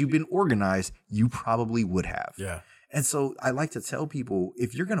 And had you been organized, you probably would have. Yeah. And so I like to tell people,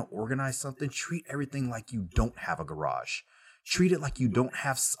 if you're going to organize something, treat everything like you don't have a garage. Treat it like you don't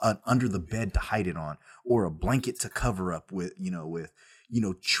have an under the bed to hide it on, or a blanket to cover up with,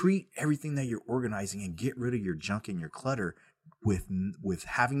 treat everything that you're organizing and get rid of your junk and your clutter with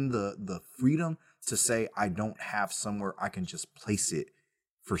having the freedom to say, I don't have somewhere I can just place it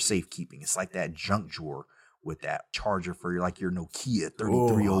for safekeeping. It's like that junk drawer with that charger for your Nokia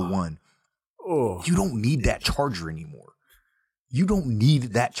 3301. Oh. You don't need that charger anymore. You don't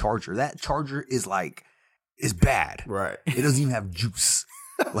need that charger. That charger is bad. Right. It doesn't even have juice.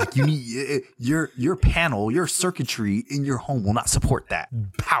 Like you need your panel, your circuitry in your home will not support that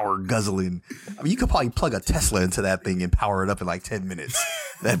power guzzling. I mean, you could probably plug a Tesla into that thing and power it up in like 10 minutes.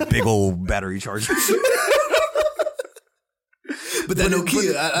 That big old battery charger. But that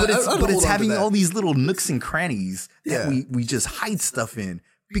Nokia, but it's having all these little nooks and crannies that we just hide stuff in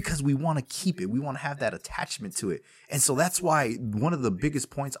because we want to keep it. We want to have that attachment to it. And so that's why one of the biggest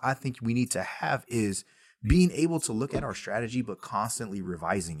points I think we need to have is being able to look at our strategy, but constantly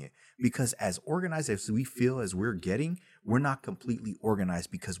revising it. Because as organized as we feel as we're getting, we're not completely organized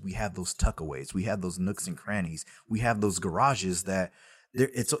because we have those tuckaways. We have those nooks and crannies. We have those garages that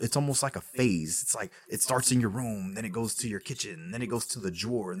it's almost like a phase. It's like it starts in your room, then it goes to your kitchen, then it goes to the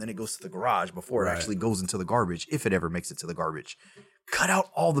drawer, and then it goes to the garage before it actually goes into the garbage, if it ever makes it to the garbage. Cut out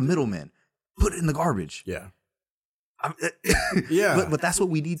all the middlemen. Put it in the garbage. Yeah. But that's what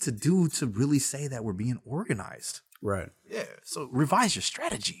we need to do to really say that we're being organized. Right. Yeah. So revise your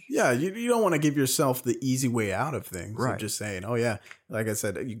strategy. Yeah. You don't want to give yourself the easy way out of things. Right. So just saying, oh yeah, like I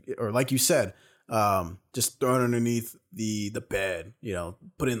said, or like you said, just throw it underneath the bed,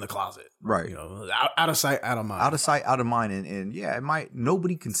 put it in the closet. Right. Out of sight, out of mind. Out of sight, out of mind. And yeah,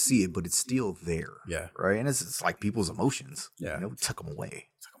 nobody can see it, but it's still there. Yeah. Right. And it's like people's emotions. Yeah. We tuck them away.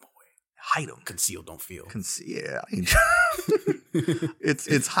 Hide them. Conceal, don't feel. Yeah.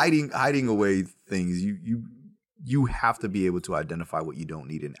 It's hiding away things. You have to be able to identify what you don't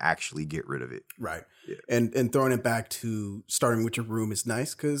need and actually get rid of it. Right. Yeah. And throwing it back to starting with your room is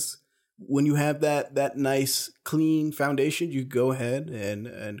nice because when you have that nice clean foundation, you go ahead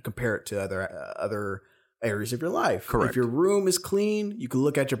and compare it to other areas of your life. Correct. If your room is clean, you can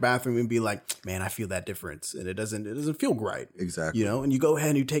look at your bathroom and be like, man, I feel that difference. And it doesn't feel right. Exactly. And you go ahead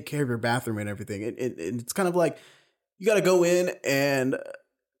and you take care of your bathroom and everything. And it's kind of like you got to go in and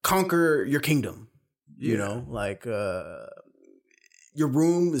conquer your kingdom. Yeah. Your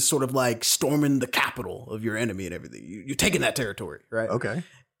room is sort of like storming the capital of your enemy and everything. You're taking that territory, right? Okay.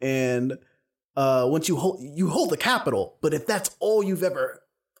 And once you hold the capital, but if that's all you've ever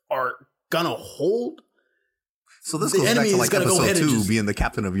are gonna hold, so this goes back to like episode 2, being the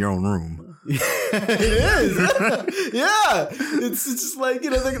captain of your own room. It is. Yeah. It's just like,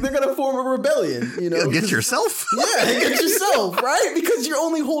 they're going to form a rebellion, Get yourself. Yeah, get yourself, right? Because you're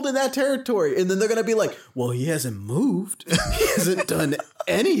only holding that territory. And then they're going to be like, well, he hasn't moved. He hasn't done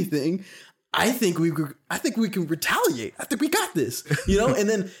anything. I think we can retaliate. I think we got this, and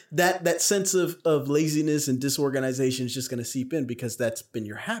then that sense of laziness and disorganization is just going to seep in because that's been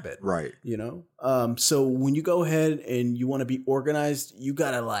your habit. Right. So when you go ahead and you want to be organized, you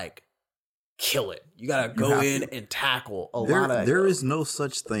got to kill it. You got to go in and tackle a lot of. There is no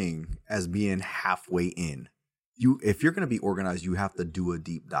such thing as being halfway in. If you're going to be organized, you have to do a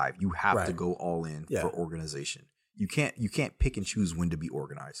deep dive. You have to go all in for organization. You can't pick and choose when to be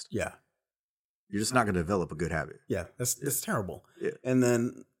organized. Yeah. You're just not going to develop a good habit. Yeah, that's terrible. Yeah. And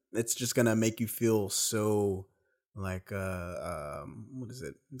then it's just going to make you feel so what is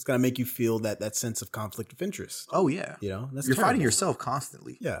it? It's going to make you feel that sense of conflict of interest. Oh, yeah. That's you're terrible. fighting yourself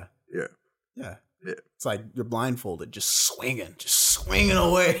constantly. Yeah. Yeah. Yeah. Yeah. It's like you're blindfolded, just swinging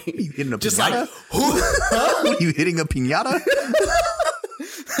away. You hitting a just piñata? Who? You hitting a piñata?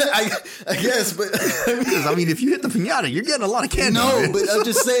 I guess, but if you hit the piñata, you're getting a lot of candy. No, but I'm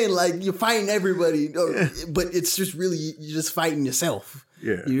just saying, you're fighting everybody, but it's just really you're just fighting yourself.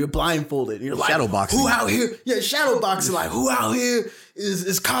 Yeah, you're blindfolded. And you're like, shadow boxing. Who out here? Yeah, shadow boxing. Like, who out here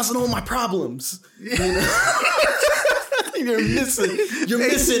is causing all my problems? You're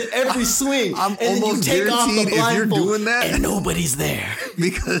missing every swing. I'm and almost then you take off the guaranteed if you're doing that, and nobody's there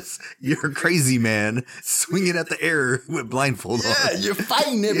because you're a crazy man swinging at the air with blindfold on. Yeah, you're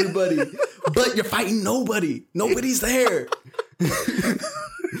fighting everybody, but you're fighting nobody. Nobody's there.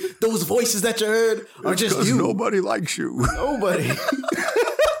 Those voices that you heard are just you. Nobody likes you. Nobody.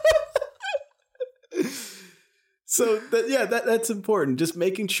 So that's important. Just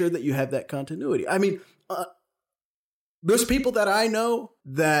making sure that you have that continuity. I mean, there's people that I know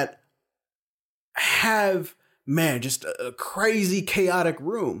that have, just a crazy chaotic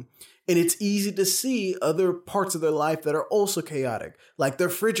room. And it's easy to see other parts of their life that are also chaotic. Like their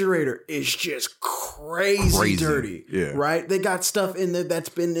refrigerator is just crazy dirty. Yeah. Right? They got stuff in there that's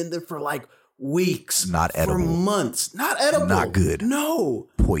been in there for weeks. Not edible. For months. Not edible. Not good. No.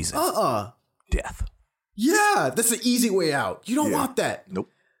 Poison. Death. Yeah. That's the easy way out. You don't want that. Nope.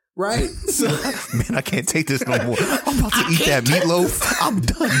 Right? So, man, I can't take this no more. I'm about to eat that meatloaf. I'm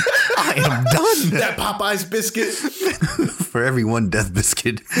done. I am done. That Popeye's biscuit. For every one death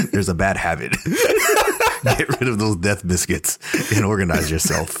biscuit, there's a bad habit. Get rid of those death biscuits and organize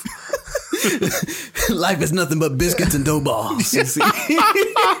yourself. Life is nothing but biscuits and dough balls.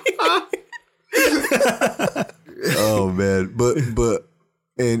 Oh, man. But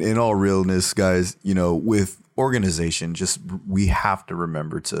in all realness, guys, with organization, we have to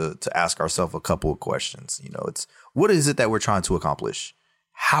remember to ask ourselves a couple of questions. It's what is it that we're trying to accomplish?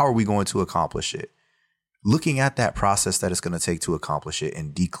 How are we going to accomplish it? Looking at that process that it's going to take to accomplish it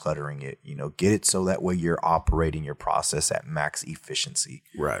and decluttering it, get it so that way you're operating your process at max efficiency.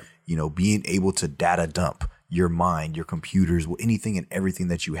 Right. Being able to data dump your mind, your computers, anything and everything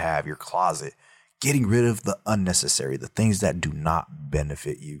that you have, your closet, getting rid of the unnecessary, the things that do not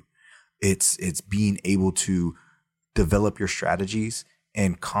benefit you. It's being able to develop your strategies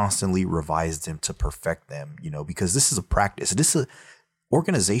and constantly revise them to perfect them, because this is a practice.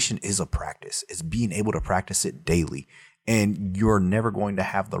 Organization is a practice. It's being able to practice it daily. And you're never going to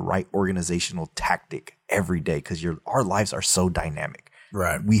have the right organizational tactic every day because our lives are so dynamic.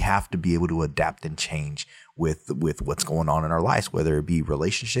 Right. We have to be able to adapt and change with what's going on in our lives, whether it be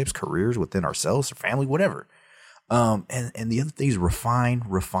relationships, careers, within ourselves or family, whatever. And the other thing is refine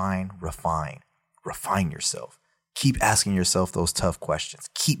yourself. Keep asking yourself those tough questions.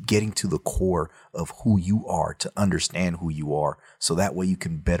 Keep getting to the core of who you are to understand who you are. So that way you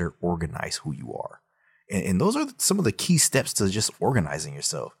can better organize who you are. And those are some of the key steps to just organizing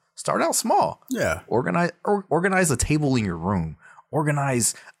yourself. Start out small. Yeah. Organize a table in your room.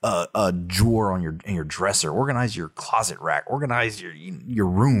 Organize a drawer in your dresser. Organize your closet rack. Organize your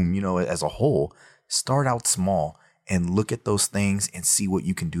room, as a whole. Start out small and look at those things and see what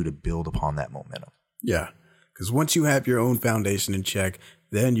you can do to build upon that momentum. Yeah. Because once you have your own foundation in check,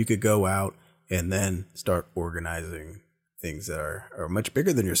 then you could go out and then start organizing things that are much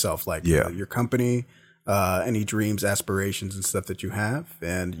bigger than yourself, like your company, any dreams, aspirations, and stuff that you have,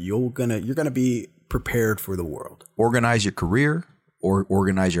 and you're gonna be prepared for the world. Organize your career, or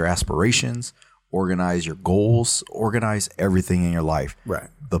organize your aspirations, organize your goals, organize everything in your life. Right.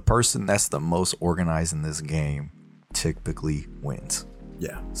 The person that's the most organized in this game typically wins.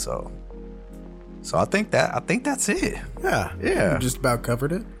 Yeah. So I think that's it. Yeah. Yeah. We just about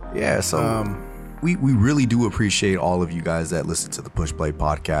covered it. Yeah. So we really do appreciate all of you guys that listen to the Push Play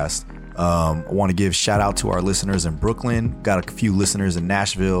podcast. I want to give shout out to our listeners in Brooklyn. Got a few listeners in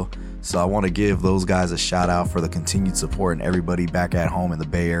Nashville. So I want to give those guys a shout out for the continued support, and everybody back at home in the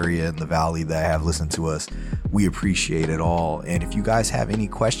Bay Area and the Valley that have listened to us. We appreciate it all. And if you guys have any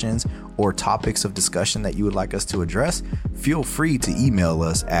questions or topics of discussion that you would like us to address, feel free to email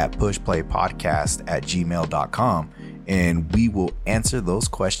us at pushplaypodcast@gmail.com. And we will answer those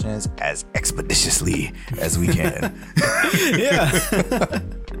questions as expeditiously as we can. Yeah.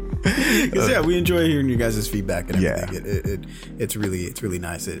 Because we enjoy hearing you guys' feedback and everything. It's really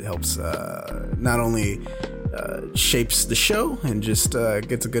nice. It helps not only shapes the show and just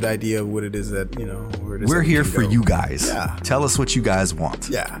gets a good idea of what it is that we're here for you guys. Yeah. Tell us what you guys want.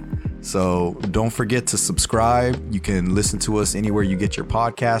 Yeah. So don't forget to subscribe. You can listen to us anywhere you get your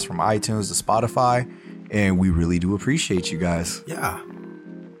podcast, from iTunes to Spotify, and we really do appreciate you guys. Yeah.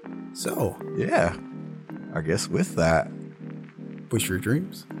 So yeah, I guess with that, push your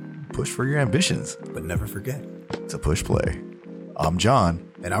dreams. Push for your ambitions. But never forget to push play. I'm John.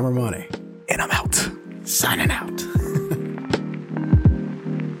 And I'm Armani. And I'm out. Signing out.